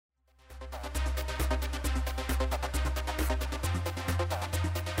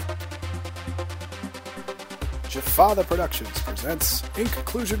Jafada Productions presents In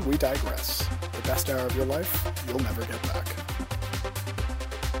Conclusion, We Digress. The best hour of your life, you'll never get back.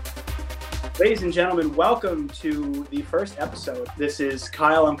 Ladies and gentlemen, welcome to the first episode. This is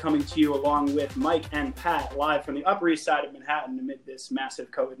Kyle. I'm coming to you along with Mike and Pat, live from the Upper East Side of Manhattan amid this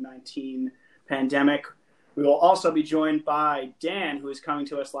massive COVID-19 pandemic. We will also be joined by Dan, who is coming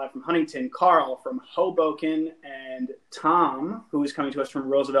to us live from Huntington, Carl from Hoboken, and Tom, who is coming to us from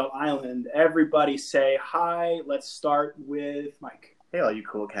Roosevelt Island. Everybody say hi. Let's start with Mike. Hey, all you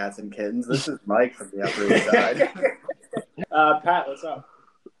cool cats and kittens. This is Mike from the Upper East Side. Pat, what's up?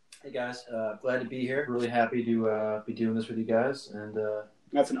 Hey guys, glad to be here. Really happy to be doing this with you guys. And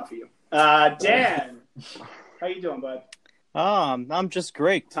that's enough of you. Dan, how you doing, bud? I'm just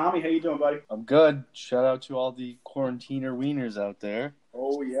great. Tommy, how you doing, buddy? I'm good. Shout out to all the quarantiner wieners out there.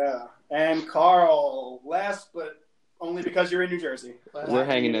 Oh, yeah. And Carl, last, but only because you're in New Jersey. We're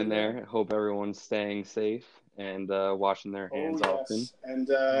hanging in there. Hope everyone's staying safe and washing their hands often. And,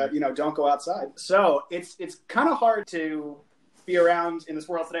 don't go outside. So it's kind of hard to be around in this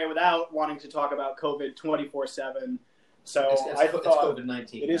world today without wanting to talk about COVID 24/7. So it's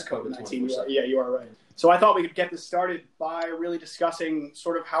COVID-19. It is COVID-19. Yeah, you are right. So I thought we could get this started by really discussing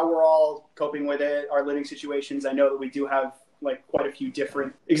sort of how we're all coping with it, our living situations. I know that we do have quite a few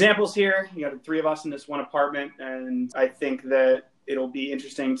different examples here. You know, the three of us in this one apartment, and I think that it'll be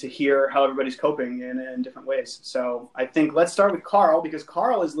interesting to hear how everybody's coping in different ways. So I think let's start with Carl, because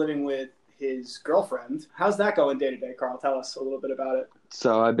Carl is living with his girlfriend. How's that going day to day, Carl? Tell us a little bit about it.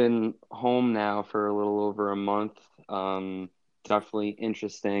 So I've been home now for a little over a month. Definitely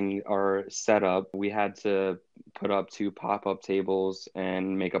interesting, our setup. We had to put up 2 pop-up tables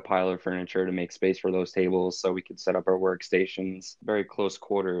and make a pile of furniture to make space for those tables so we could set up our workstations. Very close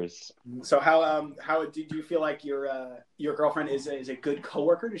quarters. So how do you feel like your girlfriend is a good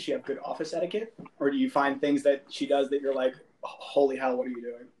coworker? Does she have good office etiquette? Or do you find things that she does that you're like, holy hell, what are you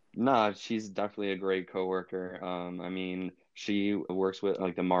doing? Nah, she's definitely a great coworker. She works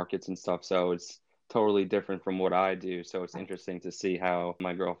with the markets and stuff, so it's totally different from what I do. So it's interesting to see how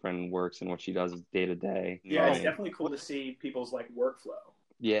my girlfriend works and what she does day to day. Yeah, it's definitely cool to see people's workflow.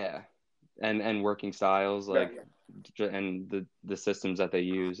 Yeah, and working styles and the systems that they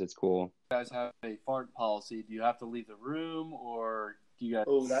use. It's cool. You guys have a fart policy. Do you have to leave the room, or do you guys?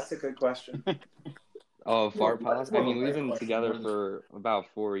 Oh, that's a good question. Oh, fart policy. I mean, we've been together for about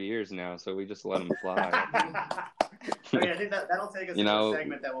 4 years now, so we just let them fly. I think that'll take us into a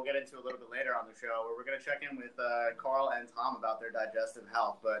segment that we'll get into a little bit later on the show, where we're going to check in with Carl and Tom about their digestive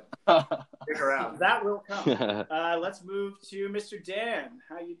health, but stick around. That will come. Let's move to Mr. Dan.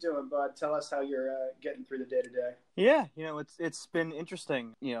 How you doing, bud? Tell us how you're getting through the day-to-day. Yeah, it's been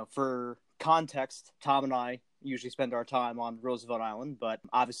interesting. For context, Tom and I usually spend our time on Roosevelt Island, but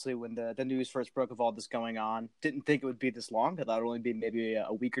obviously when the news first broke of all this going on, didn't think it would be this long. I thought it would only be maybe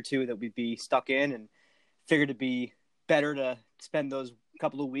a week or two that we'd be stuck in, and figured it'd be better to spend those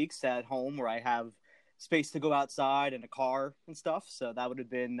couple of weeks at home where I have space to go outside and a car and stuff. So that would have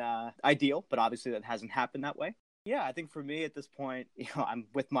been ideal, but obviously that hasn't happened that way. Yeah, I think for me at this point, I'm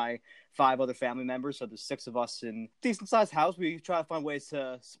with my 5 other family members, so there's 6 of us in a decent-sized house. We try to find ways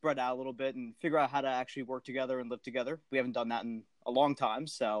to spread out a little bit and figure out how to actually work together and live together. We haven't done that in a long time,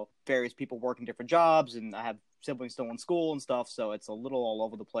 so various people working different jobs, and I have siblings still in school and stuff, so it's a little all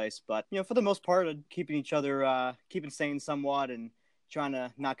over the place. But, for the most part, keeping each other, keeping sane somewhat and trying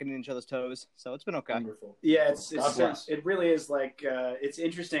to not get in each other's toes. So it's been okay. Wonderful. Yeah, it really is it's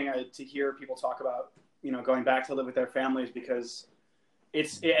interesting to hear people talk about, going back to live with their families, because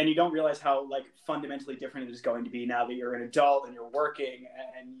and you don't realize how fundamentally different it is going to be now that you're an adult and you're working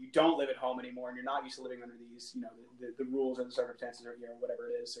and you don't live at home anymore and you're not used to living under these, the rules or the circumstances or, whatever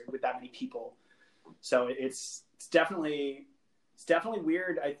it is, or with that many people. So it's definitely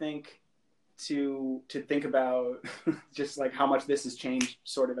weird, I think, to think about just how much this has changed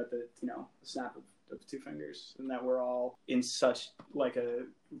sort of at the, snap of 2 fingers, and that we're all in such a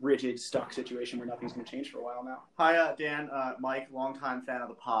rigid, stuck situation where nothing's going to change for a while now. Hi, Dan, Mike, longtime fan of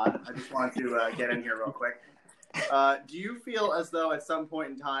the pod. I just wanted to get in here real quick. Do you feel as though at some point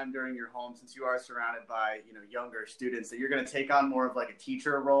in time during your home, since you are surrounded by, younger students, that you're going to take on more of a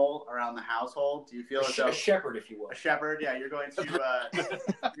teacher role around the household? Do you feel as though a shepherd, if you will? A shepherd, yeah. You're going to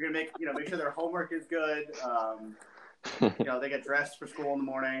you're going to make sure their homework is good. They get dressed for school in the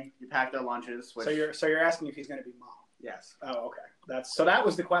morning. You pack their lunches. So you're asking if he's going to be mom? Yes. Oh, okay. That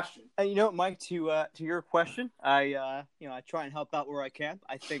was the question. Mike, to your question, I try and help out where I can.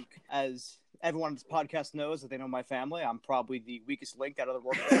 I think as everyone on this podcast knows that they know my family, I'm probably the weakest link out of the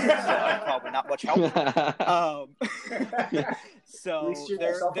workforce, so I'm probably not much help. So least you're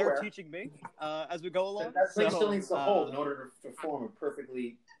they're self-aware. teaching me as we go along. That thing So, still needs to hold in order to form a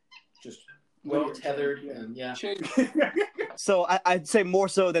perfectly just well tethered and So I'd say more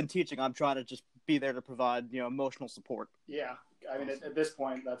so than teaching, I'm trying to just be there to provide emotional support. Yeah, I mean, at this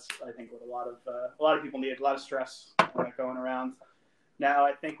point, that's I think what a lot of people need. A lot of stress going around. Now,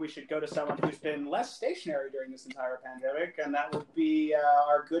 I think we should go to someone who's been less stationary during this entire pandemic, and that would be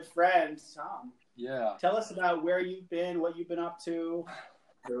our good friend Tom. Yeah. Tell us about where you've been, what you've been up to,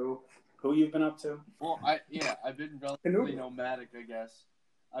 who you've been up to. Well, I've been relatively nomadic, I guess.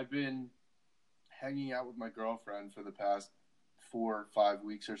 I've been hanging out with my girlfriend for the past 4 or 5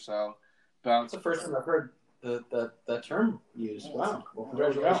 weeks or so. That's the first time I've heard that term used. Wow. Well,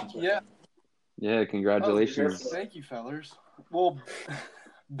 congratulations. Yeah. Yeah, congratulations. Thank you, fellers. Well,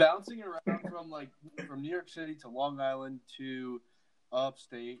 bouncing around from New York City to Long Island to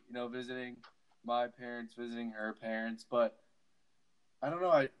upstate, visiting my parents, visiting her parents, but I don't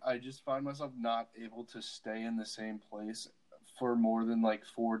know, I just find myself not able to stay in the same place for more than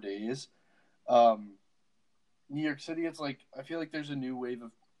 4 days. New York City, it's I feel like there's a new wave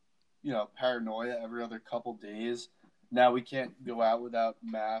of paranoia every other couple days. Now we can't go out without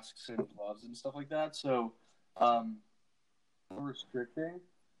masks and gloves and stuff like that. So, restricting.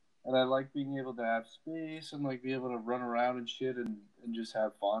 And I like being able to have space and be able to run around and shit and just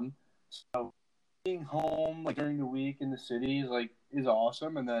have fun. So being home during the week in the city is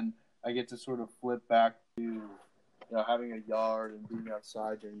awesome. And then I get to sort of flip back to having a yard and being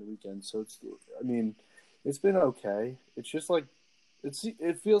outside during the weekend. So it's been okay. It's just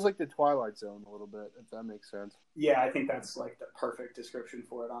it feels like the Twilight Zone a little bit, if that makes sense. Yeah, I think that's the perfect description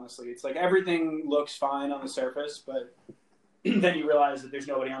for it, honestly. It's everything looks fine on the surface, but then you realize that there's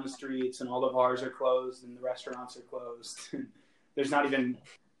nobody on the streets and all the bars are closed and the restaurants are closed. There's not even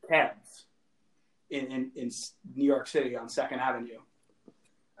cabs in New York City on 2nd Avenue.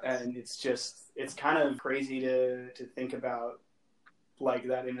 And it's kind of crazy to think about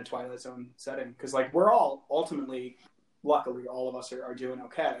that in a Twilight Zone setting. Because we're all ultimately, luckily, all of us are doing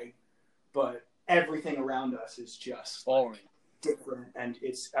okay, but everything around us is just different. And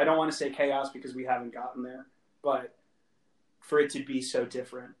I don't want to say chaos because we haven't gotten there, but for it to be so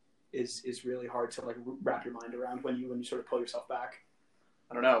different is really hard to wrap your mind around when you sort of pull yourself back.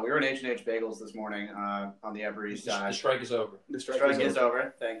 I don't know. We were in H&H Bagels this morning on the Upper East Side. The strike is over. The strike is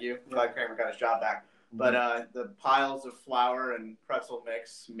over. Thank you. Glad Kramer got his job back. But the piles of flour and pretzel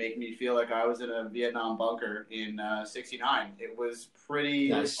mix make me feel like I was in a Vietnam bunker in '69. It was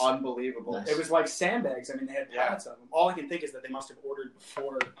pretty unbelievable. Nice. It was like sandbags. I mean, they had pallets of them. All I can think is that they must have ordered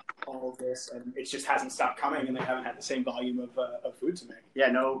before all of this, and it just hasn't stopped coming, and they haven't had the same volume of food to make.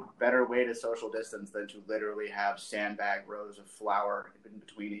 Yeah, no better way to social distance than to literally have sandbag rows of flour in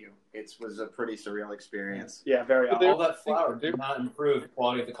between you. It was a pretty surreal experience. Yeah, very odd. All that flour did not improve the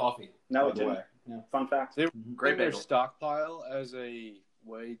quality of the coffee. No, it didn't. Yeah. Fun fact. They Great their bagel. stockpile as a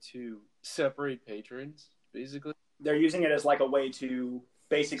way to separate patrons, basically. They're using it as a way to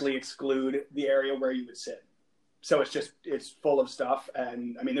basically exclude the area where you would sit. So it's full of stuff,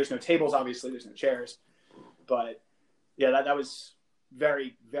 and I mean, there's no tables, obviously, there's no chairs, but yeah, that was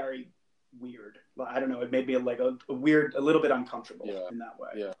very, very weird. I don't know, it made me a little bit uncomfortable in that way.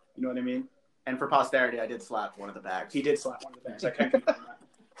 Yeah. You know what I mean? And for posterity, I did slap one of the bags. He did slap one of the bags. I can't confirm that.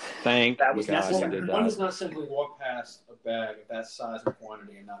 Thank That was God you necessary. did One that. does not simply walk past a bag of that size and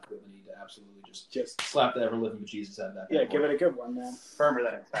quantity and not feel the need to absolutely just Just slap the ever-living Jesus out of that. yeah, give it a good one, man. Firmer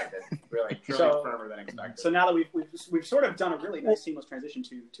than expected. Really, truly So- firmer than expected. So now that we've sort of done a really nice seamless transition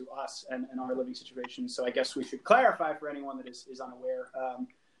to us and our living situation, so I guess we should clarify for anyone that is unaware.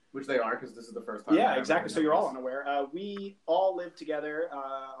 Which they are, because this is the first time. Yeah, exactly. So you're all unaware. We all live together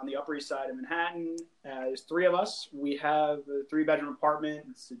on the Upper East Side of Manhattan. There's 3 of us. We have a 3-bedroom apartment.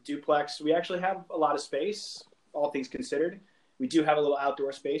 It's a duplex. We actually have a lot of space, all things considered. We do have a little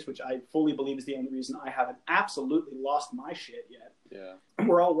outdoor space, which I fully believe is the only reason I haven't absolutely lost my shit yet. Yeah.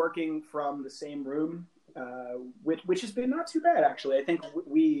 We're all working from the same room, which has been not too bad, actually. I think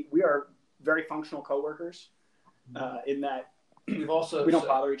we are very functional coworkers in that we don't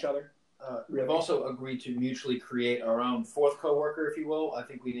bother each other. We've also agreed to mutually create our own 4th coworker, if you will. I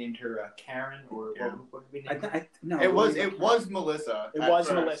think we named her Karen, or what did we name her? No, It was Melissa. It at was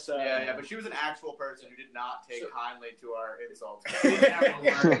first. Melissa. Yeah, but she was an actual person who did not take kindly to our insults. We We didn't have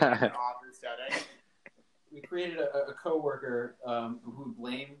to learn in an office setting. We created a coworker who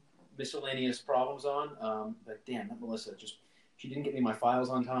blamed miscellaneous problems on. But damn, that Melissa she didn't get me my files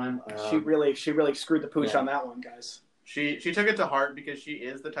on time. She really screwed the pooch on that one, guys. She took it to heart because she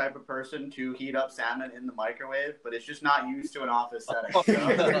is the type of person to heat up salmon in the microwave, but it's just not used to an office setting.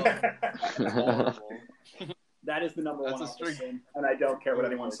 So. That is the number That's one a office string. scene, and I don't care what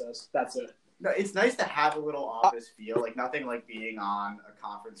anyone says. That's it. No, it's nice to have a little office feel. Like nothing like being on a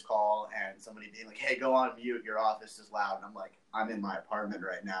conference call and somebody being like, "Hey, go on mute. Your office is loud." And I'm like, "I'm in my apartment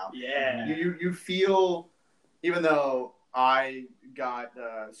right now." Yeah. You feel, even though I got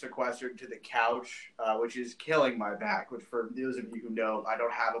sequestered to the couch, which is killing my back. Which for those of you who know, I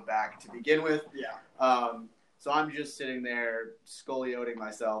don't have a back to begin with. Yeah. So I'm just sitting there scolioting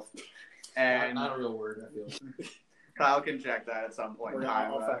myself, and Not a real word, I feel. Kyle can check that at some point in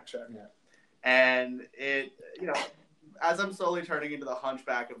time. I'll fact check. Yeah. And it, as I'm slowly turning into the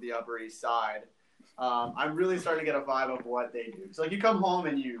hunchback of the Upper East Side, I'm really starting to get a vibe of what they do. So like you come home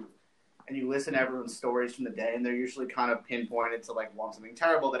and you listen to everyone's stories from the day, and they're usually kind of pinpointed to like something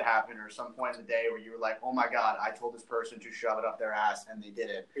terrible that happened or some point in the day where you were like, oh my God, I told this person to shove it up their ass and they did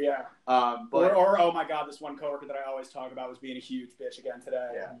it. Yeah. But Or oh my God, this one coworker that I always talk about was being a huge bitch again today.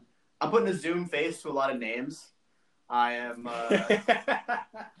 Yeah. I'm putting a Zoom face to a lot of names. I am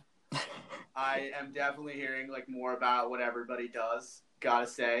definitely hearing like more about what everybody does. Gotta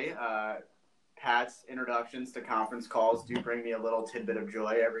say, Pat's introductions to conference calls do bring me a little tidbit of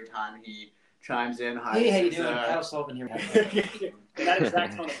joy every time he chimes in. Hi, Hey, how you this is, doing? Pat O'Sullivan here. That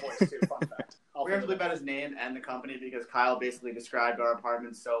exact tone of voice too. Fun fact. we're going to leave out his name and the company because Kyle basically described our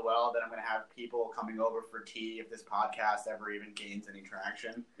apartment so well that I'm going to have people coming over for tea if this podcast ever even gains any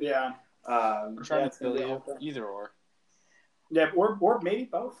traction. Yeah. I'm trying it's to fill gonna be you. awful. Either or. Yeah, or maybe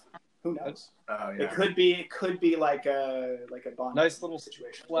both. Who knows? Oh It could be like a bond Nice little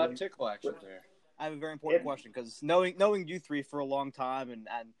situation. slap tickle action there. I have a very important question because knowing you three for a long time and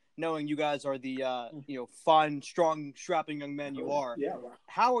knowing you guys are the fun, strong, strapping young men you are, Yeah.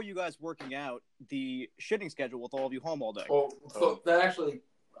 how are you guys working out the shitting schedule with all of you home all day? Well, so that actually,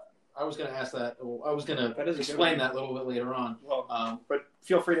 I was going to ask that. Well, I was going That to is a good explain one. that a little bit later on. Well, but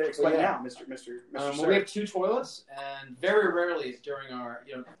feel free to explain Well, yeah. now, Mr. Well, Sir. we have 2 toilets, and very rarely during our,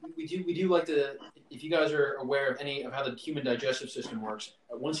 we do like to. If you guys are aware of how the human digestive system works,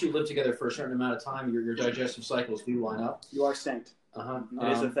 once you live together for a certain amount of time, your digestive cycles do line up. You are synced. It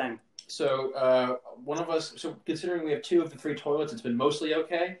is a thing. So one of us. So considering we have 2 of the 3 toilets, it's been mostly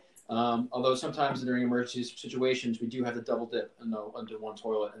okay. Although sometimes during emergency situations, we do have to double dip into one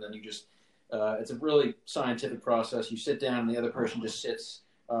toilet, and then you just. It's a really scientific process. You sit down, and the other person just sits,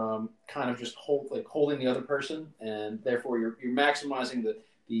 kind of just holding the other person, and therefore you're maximizing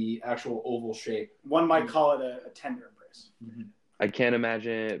the actual oval shape. One might call it a tender embrace. I can't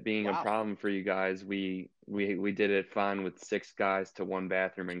imagine it being Wow. a problem for you guys. We did it fine with 6 guys to 1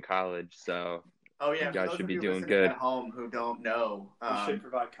 bathroom in college, so Oh yeah, You guys for those should of be you doing listening good. at home who don't know. We should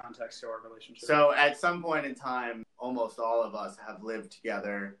provide context to our relationship. So at some point in time, almost all of us have lived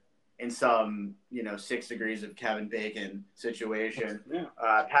together in some, 6 degrees of Kevin Bacon situation. Yeah.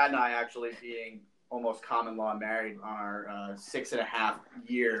 Pat and I actually being almost common law married on our 6.5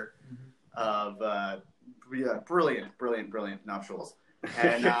 year of brilliant nuptials.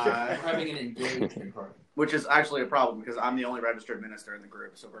 And We're having an engagement party. which is actually a problem because I'm the only registered minister in the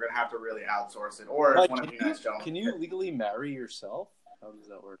group, so we're gonna have to really outsource it. Or Mike, one of you guys don't. Can you legally marry yourself? How does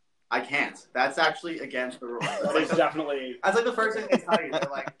that work? I can't. That's actually against the rules. That is definitely. That's like the first thing they tell you. They're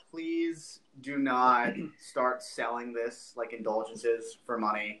like, please do not start selling this like indulgences for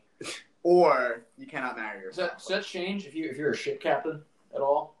money, or you cannot marry yourself. Does that change if you're a ship captain at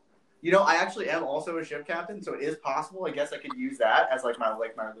all? I actually am also a ship captain, so it is possible. I guess I could use that as like my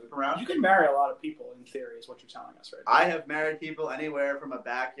loop around. You can marry a lot of people in theory, is what you're telling us, right? I have married people anywhere from a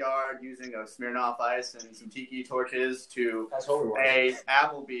backyard using a Smirnoff Ice and some tiki torches to That's holy water. a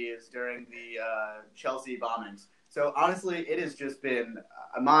Applebee's during the Chelsea bombings. So honestly, it has just been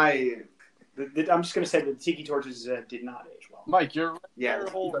I'm just going to say that the tiki torches did not age well. Mike, you're Yeah.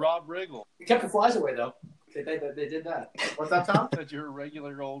 regular old Rob Riggle. It kept the flies away though. They did that. What's that, Tom? That you're a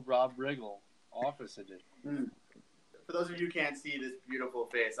regular old Rob Riggle, Office Edition. For those of you who can't see this beautiful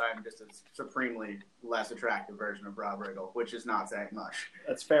face, I'm just a supremely less attractive version of Rob Riggle, which is not saying much.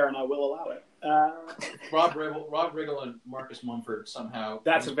 That's fair, and I will allow it. Rob Riggle and Marcus Mumford somehow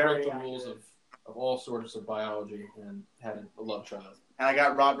That's a very broke the rules of all sorts of biology and had a love child. And I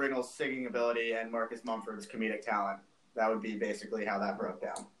got Rob Riggle's singing ability and Marcus Mumford's comedic talent. That would be basically how that broke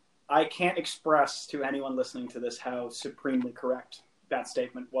down. I can't express to anyone listening to this how supremely correct that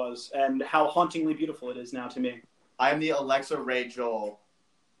statement was and how hauntingly beautiful it is now to me. I am the Alexa Ray Joel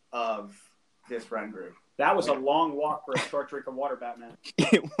of this friend group. That was a long walk for a short drink of water, Batman.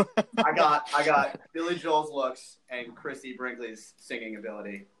 I got Billy Joel's looks and Chrissy Brinkley's singing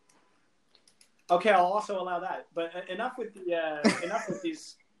ability. Okay, I'll also allow that. But enough with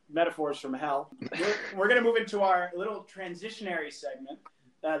these metaphors from hell. We're going to move into our little transitionary segment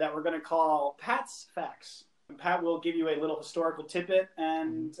that we're going to call Pat's Facts. Pat will give you a little historical tidbit,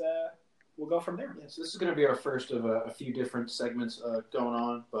 and we'll go from there. Yeah, so this is going to be our first of a few different segments going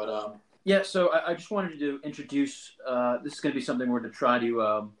on, but yeah. So I just wanted to introduce. This is going to be something we're going to try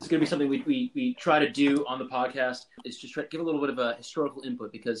to. It's going to be something we try to do on the podcast. Is just try to give a little bit of a historical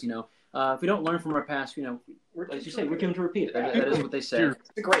input because if we don't learn from our past, as you say, we're going to repeat it. That is what they say. It's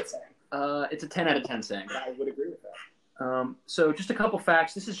a great saying. It's a 10 out of 10 saying. I would agree with that. So just a couple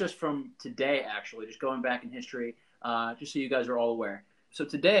facts. This is just from today, actually, just going back in history, just so you guys are all aware. So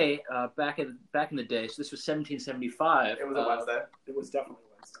today, back in the day, so this was 1775. It was a Wednesday. It was definitely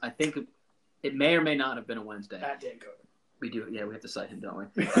a Wednesday. I think it may or may not have been a Wednesday. Pat Dan Coder. We do, yeah. We have to cite him, don't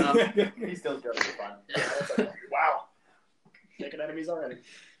we? He still goes to fun. Wow. Making enemies already.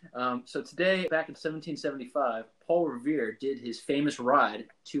 So today, back in 1775, Paul Revere did his famous ride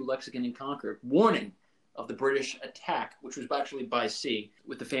to Lexington and Concord, warning of the British attack, which was actually by sea,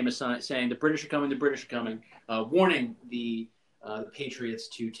 with the famous sign saying, "The British are coming, the British are coming," warning the Patriots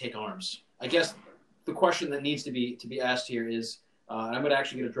to take arms. I guess the question that needs to be asked here is, and I'm going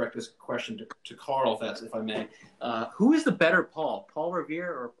to direct this question to Carl, if I may. Who is the better Paul Revere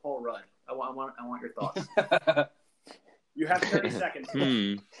or Paul Rudd? I want your thoughts. You have 30 seconds.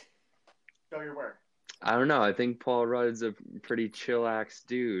 Show your work. I don't know. I think Paul Rudd's a pretty chillax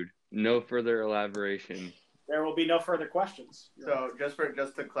dude. No further elaboration. There will be no further questions. So just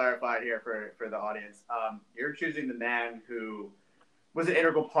to clarify here for the audience, you're choosing the man who was an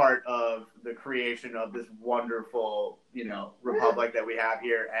integral part of the creation of this wonderful, republic that we have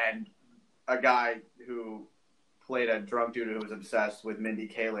here, and a guy who played a drunk dude who was obsessed with Mindy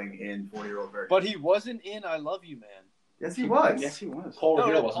Kaling in 40-Year-Old Virgin. But he wasn't in I Love You, Man. Yes, he was. Yes, he was. Paul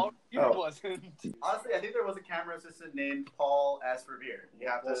Revere wasn't. Paul Revere wasn't. Honestly, I think there was a camera assistant named Paul S. Revere. You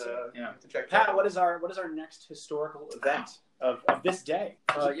have to check that Pat, out. what is our next historical event of this day?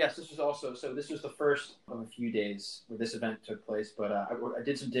 Yes, this was the first of a few days where this event took place, but I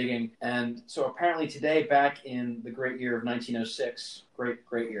did some digging, and so apparently today, back in the great year of 1906,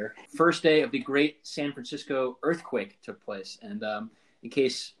 great year, first day of the great San Francisco earthquake took place, and in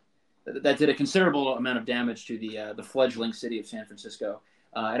case that did a considerable amount of damage to the fledgling city of San Francisco.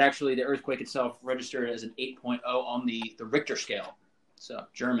 The earthquake itself registered as an 8.0 on the Richter scale. So,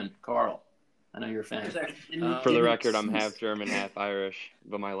 German, Carl, I know you're a fan. For the record, I'm half German, half Irish,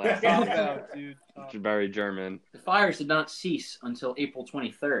 but my last name is very German. The fires did not cease until April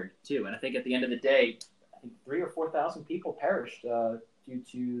 23rd, too. And I think at the end of the day, 3,000 or 4,000 people perished due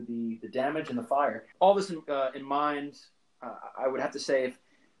to the damage and the fire. All this in mind, I would have to say,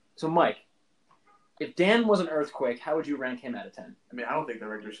 so, Mike, if Dan was an earthquake, how would you rank him out of 10? I mean, I don't think the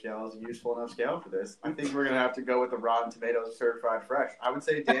Richter scale is a useful enough scale for this. I think we're going to have to go with the Rotten Tomatoes certified fresh. I would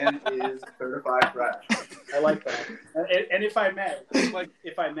say Dan is certified fresh. I like that. And if I may,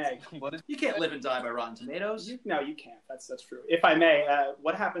 You can't live and die by Rotten Tomatoes. No, you can't. That's true. If I may,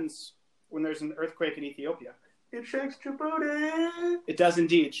 what happens when there's an earthquake in Ethiopia? It shakes Djibouti. It does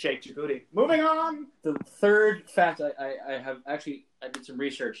indeed shake Djibouti. Moving on. The third fact I did some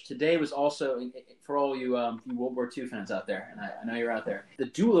research. Today was also, for all you World War II fans out there, and I know you're out there, the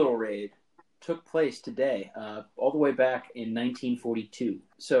Doolittle raid took place today, all the way back in 1942.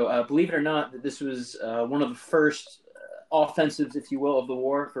 So believe it or not, this was one of the first offensives, if you will, of the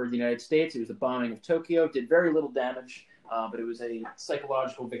war for the United States. It was the bombing of Tokyo. Did very little damage. But it was a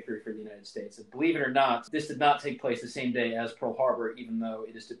psychological victory for the United States. And believe it or not, this did not take place the same day as Pearl Harbor, even though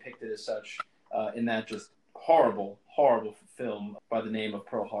it is depicted as such in that just horrible film by the name of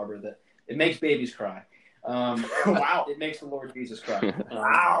Pearl Harbor that it makes babies cry. Wow. It makes the Lord Jesus cry.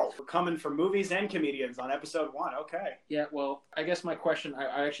 Wow. We're coming for movies and comedians on episode 1. Okay. Yeah, well, I guess my question,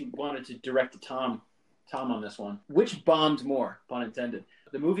 I actually wanted to direct to Tom on this one. Which bombed more, pun intended?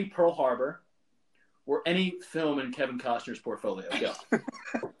 The movie Pearl Harbor or any film in Kevin Costner's portfolio? Go.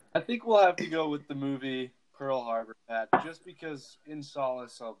 I think we'll have to go with the movie Pearl Harbor, Pat, just because in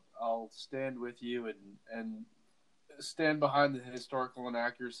solace I'll stand with you and stand behind the historical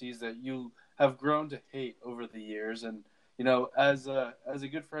inaccuracies that you have grown to hate over the years. And, as a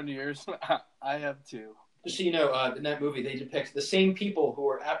good friend of yours, I have too. Just so you know, in that movie, they depict the same people who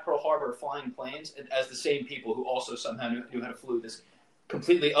were at Pearl Harbor flying planes as the same people who also somehow knew how to fly this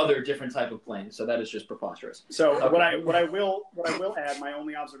completely other different type of plane. So that is just preposterous. So what I will add, my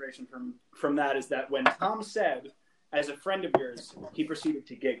only observation from that is that when Tom said, as a friend of yours, he proceeded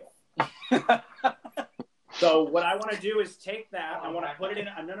to giggle. So what I want to do is take that. I want to put it in.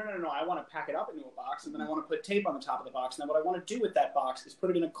 No. I want to pack it up into a box, and then I want to put tape on the top of the box. And then what I want to do with that box is put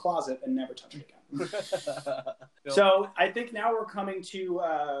it in a closet and never touch it again. So I think now we're coming to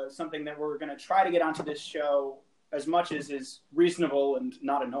something that we're going to try to get onto this show as much as is reasonable and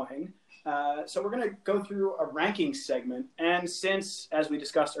not annoying. So we're going to go through a ranking segment. And since, as we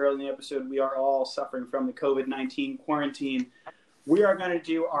discussed earlier in the episode, we are all suffering from the COVID-19 quarantine, we are going to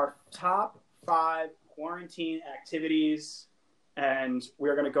do our top 5 quarantine activities. And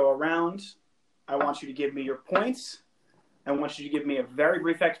we're going to go around. I want you to give me your points. I want you to give me a very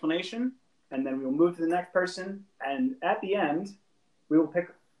brief explanation. And then we will move to the next person. And at the end, we will pick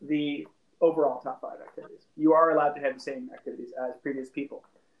the overall top 5 activities. You are allowed to have the same activities as previous people.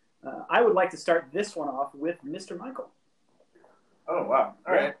 I would like to start this one off with Mr. Michael. Oh, wow.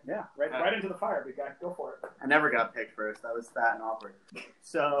 All right. Yeah, right into the fire, big guy. Go for it. I never got picked first. That was fat and awkward.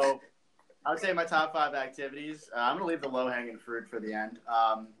 So I would say my top 5 activities. I'm going to leave the low-hanging fruit for the end.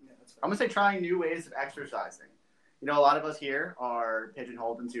 I'm going to say trying new ways of exercising. You know, a lot of us here are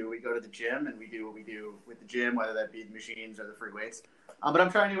pigeonholed into we go to the gym and we do what we do with the gym, whether that be the machines or the free weights. But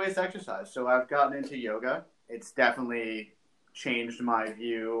I'm trying new ways to exercise. So I've gotten into yoga. It's definitely changed my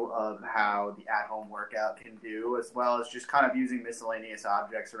view of how the at-home workout can do, as well as just kind of using miscellaneous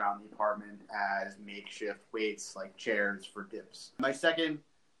objects around the apartment as makeshift weights like chairs for dips. My second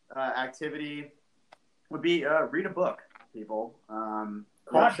activity would be read a book, people.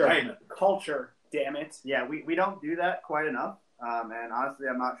 Culture, damn it. Yeah, we don't do that quite enough. And honestly,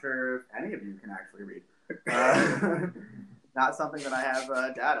 I'm not sure if any of you can actually read. Not something that I have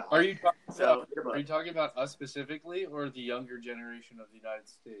data on. Are you talking about us specifically, or the younger generation of the United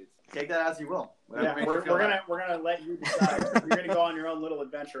States? Take that as you will. Yeah, we're gonna let you decide. You're gonna go on your own little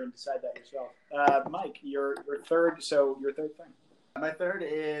adventure and decide that yourself. Mike, your third. So your third thing. My third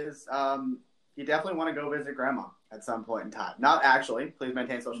is you definitely want to go visit grandma at some point in time. Not actually. Please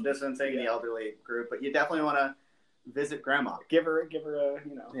maintain social distancing in the elderly group, but you definitely want to visit grandma. Give her a,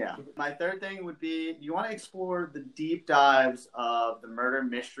 Yeah. My third thing would be you want to explore the deep dives of the murder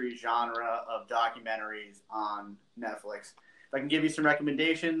mystery genre of documentaries on Netflix. If I can give you some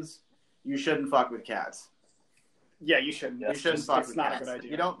recommendations, you shouldn't fuck with cats. Yeah, you shouldn't. You shouldn't fuck with cats. It's not a good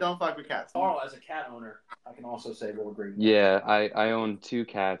idea. You don't fuck with cats. Carl, as a cat owner, I can also say we'll agree. Yeah, I own 2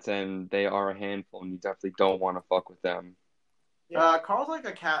 cats, and they are a handful, and you definitely don't want to fuck with them. Carl's like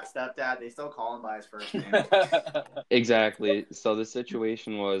a cat stepdad. They still call him by his first name. Exactly. So the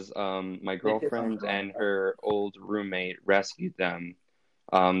situation was my girlfriend and her old roommate rescued them.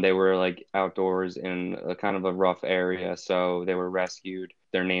 They were like outdoors in a kind of a rough area, so they were rescued.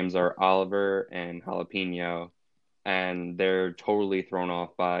 Their names are Oliver and Jalapeno, and they're totally thrown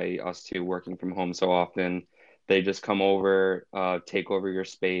off by us 2 working from home so often. They just come over, take over your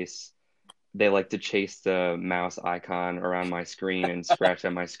space. They like to chase the mouse icon around my screen and scratch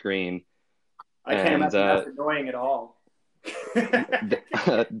at my screen. I can't imagine that's annoying at all.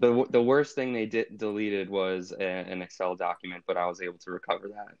 The worst thing they deleted was an Excel document, but I was able to recover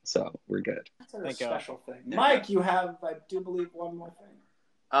that, so we're good. That's a special thing. Mike, you have, I do believe, one more thing.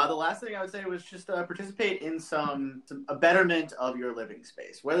 The last thing I would say was just participate in a betterment of your living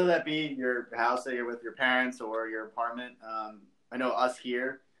space, whether that be your house that you're with your parents or your apartment. I know us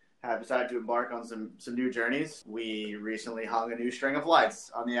here have decided to embark on some new journeys. We recently hung a new string of lights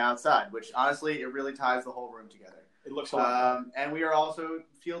on the outside, which honestly, it really ties the whole room together. It looks a lot. And we are also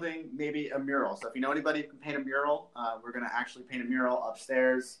fielding maybe a mural. So if you know anybody who can paint a mural, we're going to actually paint a mural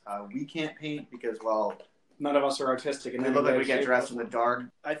upstairs. We can't paint because, well, none of us are artistic. And we look like we get dressed in the dark.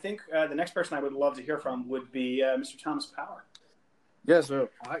 I think the next person I would love to hear from would be Mr. Thomas Power. Yeah, so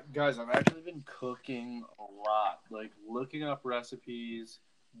guys, I've actually been cooking a lot, like looking up recipes,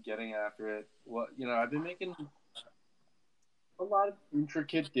 getting after it. I've been making a lot of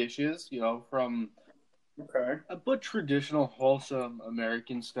intricate dishes, from but traditional, wholesome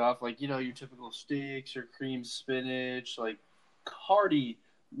American stuff, like, your typical steaks, your cream spinach, like hearty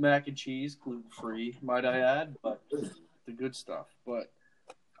mac and cheese, gluten-free, might I add, but the good stuff. But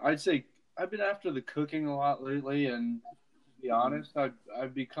I'd say I've been after the cooking a lot lately, and to be honest,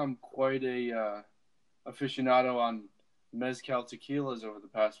 I've become quite a aficionado on mezcal tequilas over the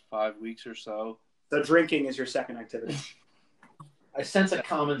past 5 weeks or so. So drinking is your second activity. I sense a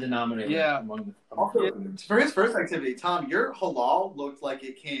common denominator among the for his first activity, Tom, your halal looked like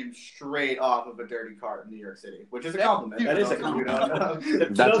it came straight off of a dirty cart in New York City, which is a compliment. That is a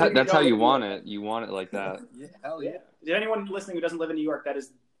compliment. That's how you want it. You want it like that. Yeah, hell yeah. To anyone listening who doesn't live in New York, that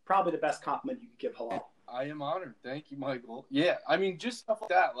is probably the best compliment you could give halal. I am honored. Thank you, Michael. Yeah, I mean, just stuff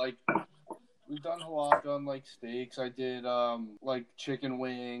like that. Like, we've done halal, I've done, like, steaks. I did, like, chicken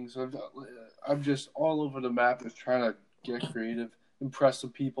wings. I'm just all over the map just trying to get creative, impress some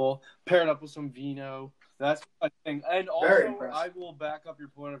people, pair it up with some vino. That's my thing. And also, I will back up your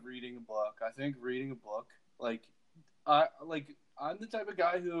point of reading a book. I think reading a book, I'm the type of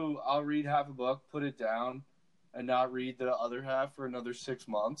guy who I'll read half a book, put it down, and not read the other half for another 6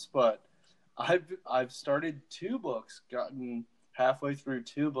 months. But I've started 2 books, gotten halfway through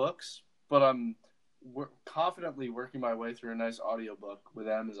 2 books, but I'm confidently working my way through a nice audiobook with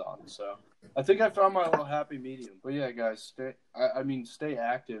Amazon. So I think I found my little happy medium. But yeah, guys, stay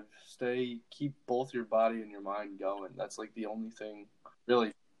active, keep both your body and your mind going. That's like the only thing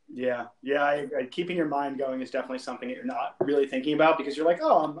really. Yeah. Keeping your mind going is definitely something that you're not really thinking about because you're like,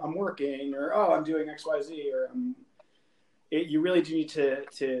 oh, I'm working, or oh, I'm doing X, Y, Z, or you really do need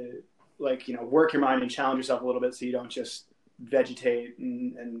to like, you know, work your mind and challenge yourself a little bit so you don't just vegetate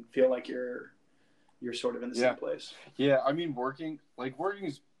and feel like you're sort of in the same place. Yeah, I mean, working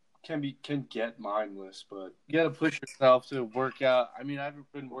can get mindless, but you got to push yourself to work out. I mean, I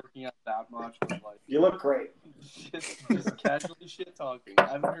haven't been working out that much, but like, you look great. Just casually shit talking. I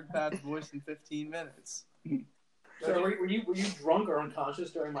haven't heard Pat's voice in 15 minutes. So were you drunk or unconscious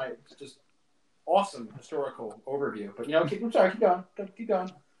during my just awesome historical overview? But you know, I'm sorry. Keep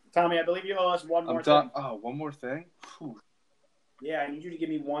going. Tommy, I believe you owe us one more thing. Oh, one more thing? Whew. Yeah, I need you to give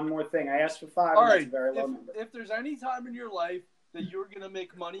me one more thing. I asked for 5. All and right. That's a very low number. If there's any time in your life that you're going to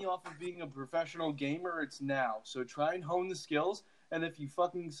make money off of being a professional gamer, it's now. So try and hone the skills. And if you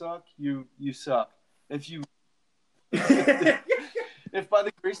fucking suck, you suck. If by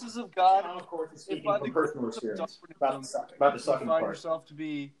the graces of God, Tom, of course, is if speaking by from the personal graces of experience Darwinism, about the you sucking find part. yourself to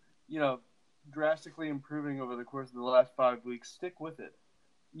be, you know, drastically improving over the course of the last 5 weeks, stick with it.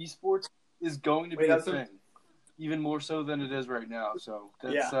 Esports is going to be a thing, even more so than it is right now. So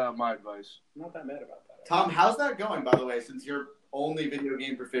that's my advice. I'm not that mad about that. Tom, how's that going, by the way, since your only video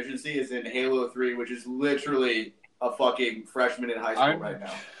game proficiency is in Halo 3, which is literally a fucking freshman in high school right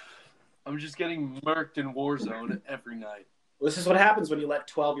now? I'm just getting murked in Warzone every night. Well, this is what happens when you let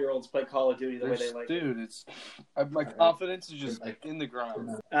 12-year-olds play Call of Duty the way they like. Dude, my confidence is just in the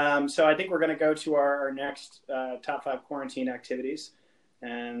ground. So I think we're going to go to our next top 5 quarantine activities.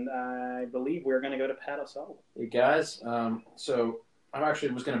 And I believe we're going to go to Pat O'Sullivan. Hey, guys. So I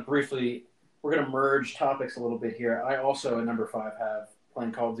actually was going to we're going to merge topics a little bit here. I also, at number 5, have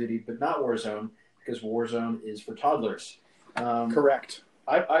playing Call of Duty, but not Warzone, because Warzone is for toddlers. Correct.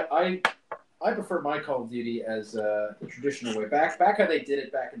 I prefer my Call of Duty as the traditional way. Back how they did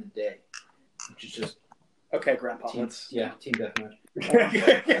it back in the day, which is just okay, Grandpa. team deathmatch.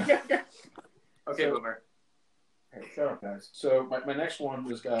 Okay, Boomer. Hey, shut up, guys. So my next one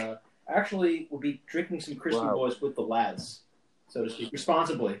was actually would be drinking some Christy Boys with the lads, so to speak,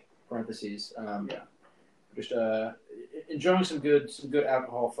 responsibly. Parentheses. Just enjoying some good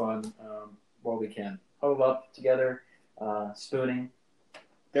alcohol fun while we can. Huddle up together, spooning.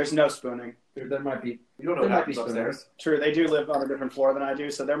 There's no spooning. There might be. You don't know what happens upstairs. True, they do live on a different floor than I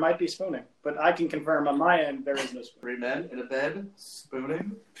do, so there might be spooning. But I can confirm on my end there is no spooning. 3 men in a bed,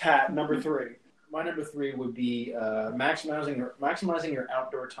 spooning. Pat, number 3. My number 3 would be maximizing your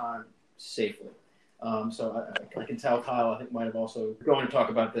outdoor time safely. So I can tell Kyle, I think, might have also going to talk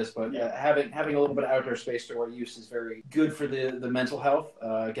about this, but having a little bit of outdoor space to our use is very good for the mental health.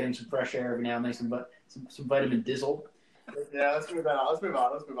 Getting some fresh air every now and then, some vitamin dizzle. Yeah, let's move on.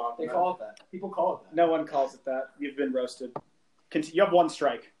 They call it that. People call it that. No one calls it that. You've been roasted. You have 1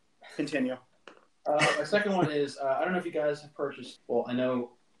 strike. Continue. My second one is I don't know if you guys have purchased. Well, I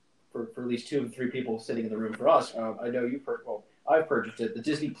know for at least 2 of the 3 people sitting in the room for us, I know you. I've purchased it. The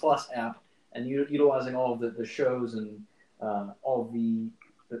Disney Plus app. And utilizing all of the shows and all of the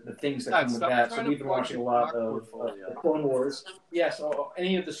things that come with that. So we've been watching a lot of the Clone Wars. Yes,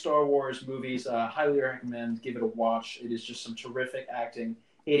 any of the Star Wars movies, highly recommend. Give it a watch. It is just some terrific acting.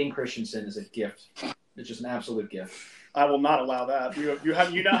 Hayden Christensen is a gift. It's just an absolute gift. I will not allow that.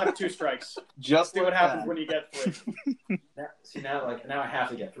 You now have 2 strikes. Just see what happens when you get 3. Now I have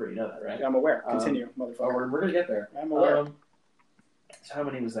to get 3. You know that, right? Yeah, I'm aware. Continue, motherfucker. We're gonna get there. I'm aware. So how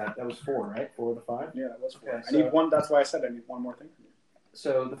many was that? That was 4, right? 4 of the 5? Yeah, that was 4. Okay, I need 1. That's why I said I need 1 more thing from you.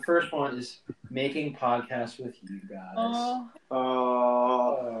 So the first one is making podcasts with you guys.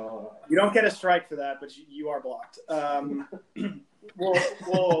 You don't get a strike for that, but you are blocked.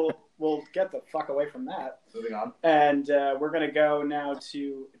 We'll get the fuck away from that. Moving on. And we're going to go now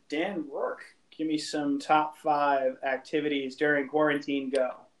to Dan Rourke. Give me some top 5 activities during quarantine.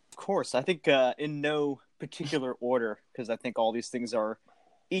 Go. Of course. I think in no particular order, because I think all these things are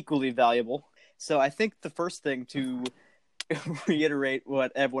equally valuable. So I think the first thing, to reiterate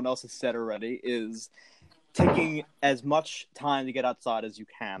what everyone else has said already, is taking as much time to get outside as you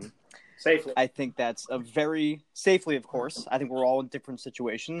can. Safely. I think that's a very safely, of course. I think we're all in different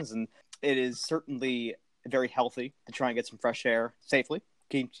situations, and it is certainly very healthy to try and get some fresh air safely.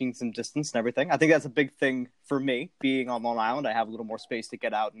 keeping some distance and everything. I think that's a big thing for me. Being on Long Island, I have a little more space to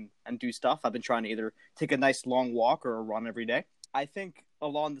get out and do stuff. I've been trying to either take a nice long walk or a run every day. I think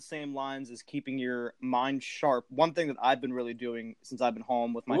along the same lines as keeping your mind sharp, one thing that I've been really doing since I've been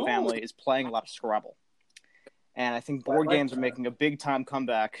home with my family is playing a lot of Scrabble. And I think board games are making a big time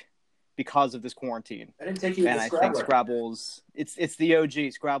comeback because of this quarantine. I didn't take you. And I think Scrabble's it's the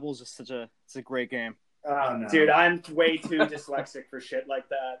OG. Scrabble's just it's a great game. Oh, no. Dude, I'm way too dyslexic for shit like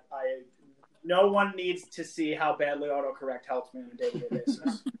that. No one needs to see how badly autocorrect helps me on a day-to-day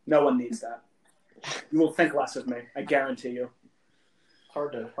basis. No one needs that. You will think less of me. I guarantee you.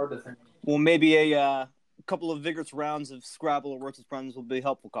 Hard to think. Well, maybe a couple of vigorous rounds of Scrabble or Words with Friends will be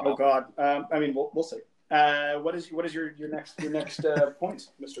helpful, Kyle. Oh God. I mean, we'll see. What is your next point,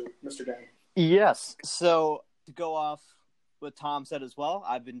 Mr. Dan? Yes. So to go off what Tom said as well,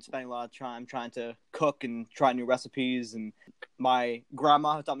 I've been spending a lot of time trying to cook and try new recipes, and my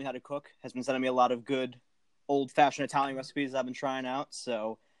grandma, who taught me how to cook, has been sending me a lot of good old-fashioned Italian recipes I've been trying out.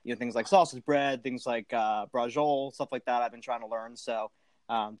 So, things like sausage bread, things like braciole, stuff like that I've been trying to learn. So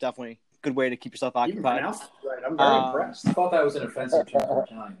definitely a good way to keep yourself occupied. You pronounced it right. I'm very impressed. I thought that was an offensive term for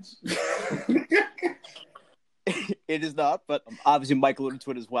Italians. It is not, but obviously Mike alluded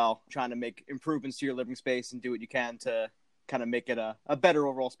to it as well, trying to make improvements to your living space and do what you can to kind of make it a better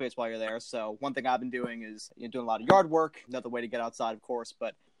overall space while you're there. So one thing I've been doing is doing a lot of yard work, another way to get outside, of course,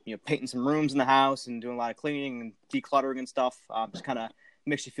 but painting some rooms in the house and doing a lot of cleaning and decluttering and stuff. Just kind of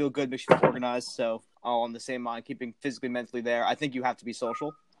makes you feel good, makes you feel organized. So all on the same mind, keeping physically, mentally there. I think you have to be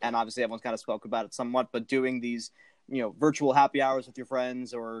social, and obviously everyone's kind of spoke about it somewhat, but doing these virtual happy hours with your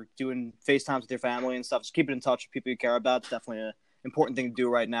friends or doing FaceTimes with your family and stuff, just keeping in touch with people you care about. It's definitely an important thing to do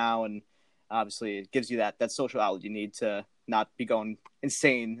right now, and obviously it gives you that social outlet you need to not be going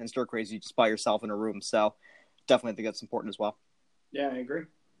insane and stir crazy just by yourself in a room. So definitely think that's important as well. Yeah, I agree.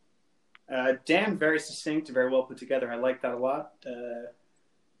 Dan, very succinct, very well put together. I like that a lot.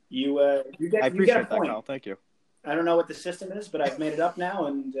 You get a point. That, Kyle. Thank you. I don't know what the system is, but I've made it up now,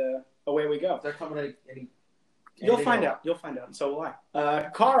 and away we go. Is that coming any You'll find out. You'll find out, and so will I.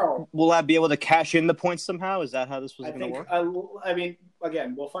 Carl. Will I be able to cash in the points somehow? Is that how this was going to work? I mean,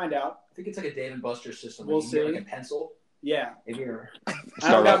 again, we'll find out. I think it's like a Dave and Buster system. We'll see. Like a pencil. Yeah. If you're...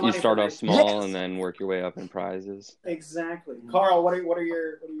 You start off small and then work your way up in prizes. Exactly. Carl, what are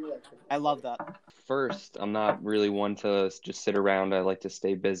your I love that. First, I'm not really one to just sit around. I like to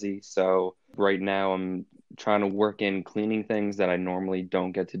stay busy. So right now I'm trying to work in cleaning things that I normally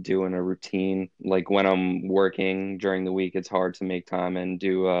don't get to do in a routine. Like when I'm working during the week, it's hard to make time and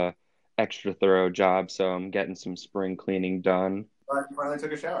do a extra thorough job. So I'm getting some spring cleaning done. I finally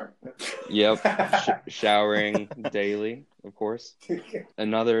took a shower. Yep. Showering daily, of course.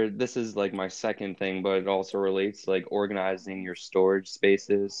 This is like my second thing, but it also relates like organizing your storage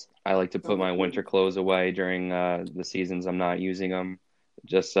spaces. I like to put my winter clothes away during the seasons I'm not using them,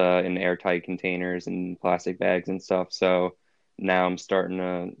 just in airtight containers and plastic bags and stuff. So now I'm starting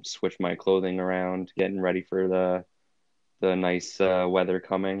to switch my clothing around, getting ready for the nice weather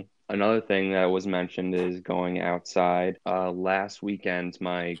coming. Another thing that was mentioned is going outside. Last weekend,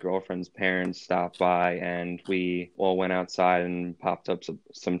 my girlfriend's parents stopped by and we all went outside and popped up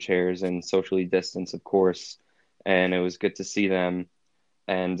some chairs and socially distanced, of course. And it was good to see them.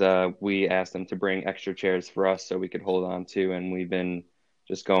 And we asked them to bring extra chairs for us so we could hold on to. And we've been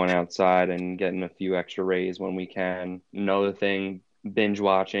just going outside and getting a few extra rays when we can. Another thing, binge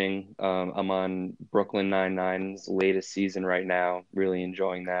watching. I'm on Brooklyn Nine-Nine's latest season right now. Really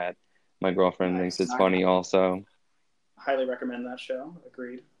enjoying that. My girlfriend thinks it's funny also. Highly recommend that show.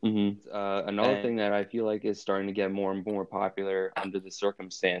 Agreed. Mm-hmm. Another thing that I feel like is starting to get more and more popular under the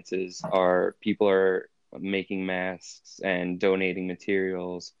circumstances are people are making masks and donating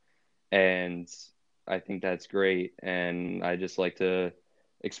materials. And I think that's great. And I just like to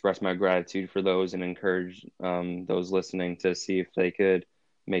express my gratitude for those and encourage those listening to see if they could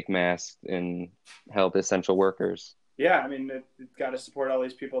make masks and help essential workers. Yeah, I mean, it's got to support all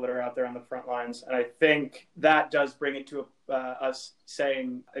these people that are out there on the front lines. And I think that does bring it to us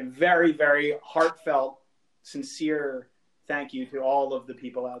saying a very, very heartfelt, sincere thank you to all of the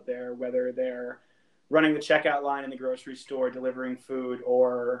people out there, whether they're running the checkout line in the grocery store, delivering food,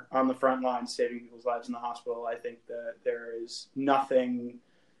 or on the front line saving people's lives in the hospital. I think that there is nothing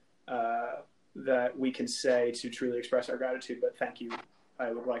that we can say to truly express our gratitude, but thank you.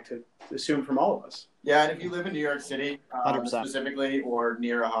 I would like to assume from all of us. Yeah, and if you live in New York City, 100%. Specifically, or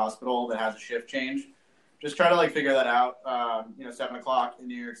near a hospital that has a shift change, just try to figure that out. 7 o'clock in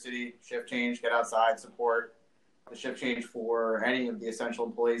New York City, shift change, get outside, support. the shift change for any of the essential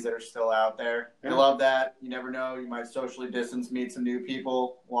employees that are still out there. I Yeah. love that. You never know. You might socially distance, meet some new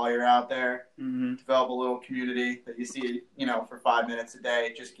people while you're out there, develop a little community that you see, for 5 minutes a day.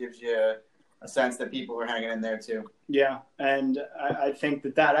 It just gives you a sense that people are hanging in there too. Yeah, and I think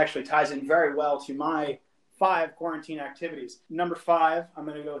that actually ties in very well to my 5 quarantine activities. Number 5, I'm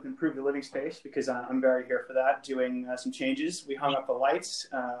going to go with improve the living space because I'm very here for that, doing some changes. We hung up the lights.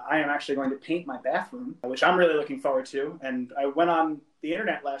 I am actually going to paint my bathroom, which I'm really looking forward to. And I went on the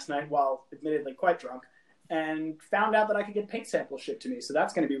internet last night while admittedly quite drunk and found out that I could get paint samples shipped to me. So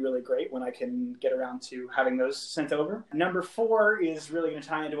that's going to be really great when I can get around to having those sent over. Number 4 is really going to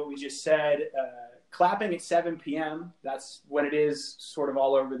tie into what we just said. Clapping at 7 p.m., that's when it is sort of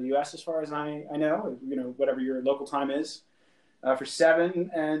all over the U.S. as far as I know, whatever your local time is, for 7.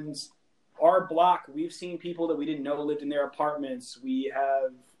 And our block, we've seen people that we didn't know lived in their apartments. We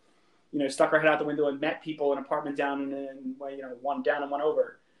have, stuck our head out the window and met people in an apartment down and one down and one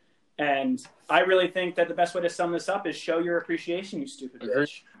over. And I really think that the best way to sum this up is show your appreciation, you stupid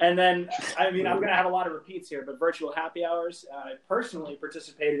bitch. And then, I'm going to have a lot of repeats here, but virtual happy hours, I personally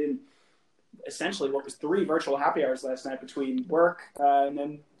participated in essentially what was 3 virtual happy hours last night between work and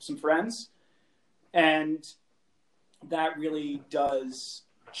then some friends. And that really does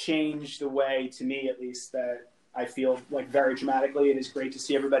change the way, to me at least, that I feel like very dramatically. It is great to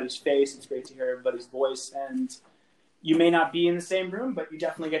see everybody's face. It's great to hear everybody's voice. And you may not be in the same room, but you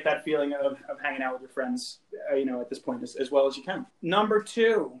definitely get that feeling of hanging out with your friends, at this point as well as you can. Number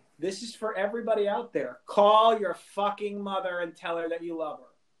 2, this is for everybody out there. Call your fucking mother and tell her that you love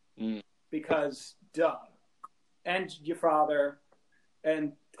her. Because, duh. And your father.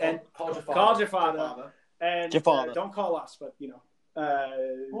 And Call your father. And your father. Don't call us, but,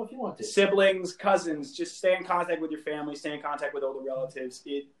 well, if you want to. siblings, cousins, just stay in contact with your family, stay in contact with older relatives.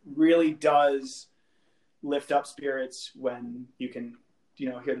 It really does lift up spirits when you can,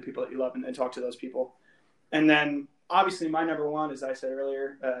 hear the people that you love and talk to those people. And then, obviously, my number 1, as I said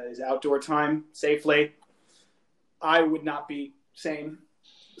earlier, is outdoor time safely. I would not be sane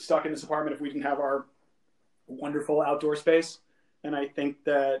stuck in this apartment if we didn't have our wonderful outdoor space. And I think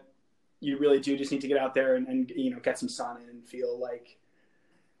that you really do just need to get out there and get some sun and feel like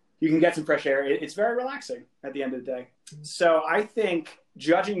you can get some fresh air. It's very relaxing at the end of the day. So I think,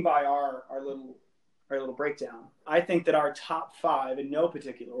 judging by our little breakdown, I think that our top 5 in no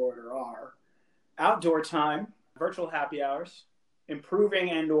particular order are outdoor time, virtual happy hours,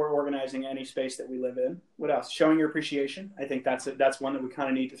 improving and or organizing any space that we live in. What else? Showing your appreciation. I think that's one that we kind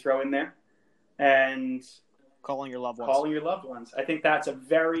of need to throw in there. And calling your loved ones. I think that's a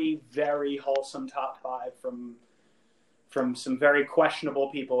very, very wholesome top 5 from some very questionable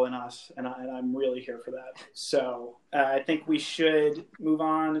people in us, and I'm really here for that. So I think we should move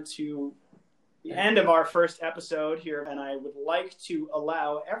on to the end of our first episode here, and I would like to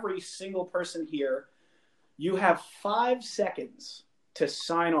allow every single person here, you have 5 seconds to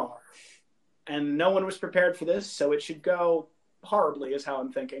sign off. And no one was prepared for this, so it should go horribly is how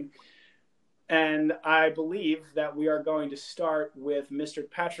I'm thinking. And I believe that we are going to start with Mr.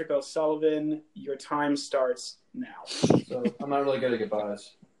 Patrick O'Sullivan. Your time starts now. So I'm not really good at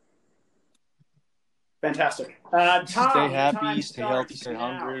goodbyes. Fantastic. Tom, stay your happy, time stay healthy, starts stay now.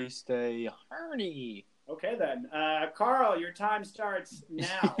 hungry, stay horny. Okay, then. Carl, your time starts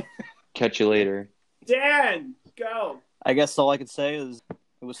now. Catch you later. Dan, go. I guess all I could say is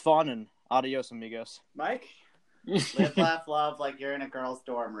it was fun and adios, amigos. Mike? Live, laugh, love like you're in a girl's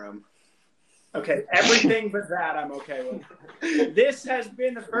dorm room. Okay, everything but that I'm okay with. This has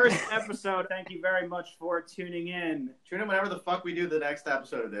been the first episode. Thank you very much for tuning in. Tune in whenever the fuck we do the next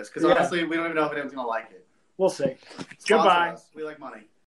episode of this, because Yeah. honestly, we don't even know if anyone's going to like it. We'll see. Sponsor Goodbye. us. We like money.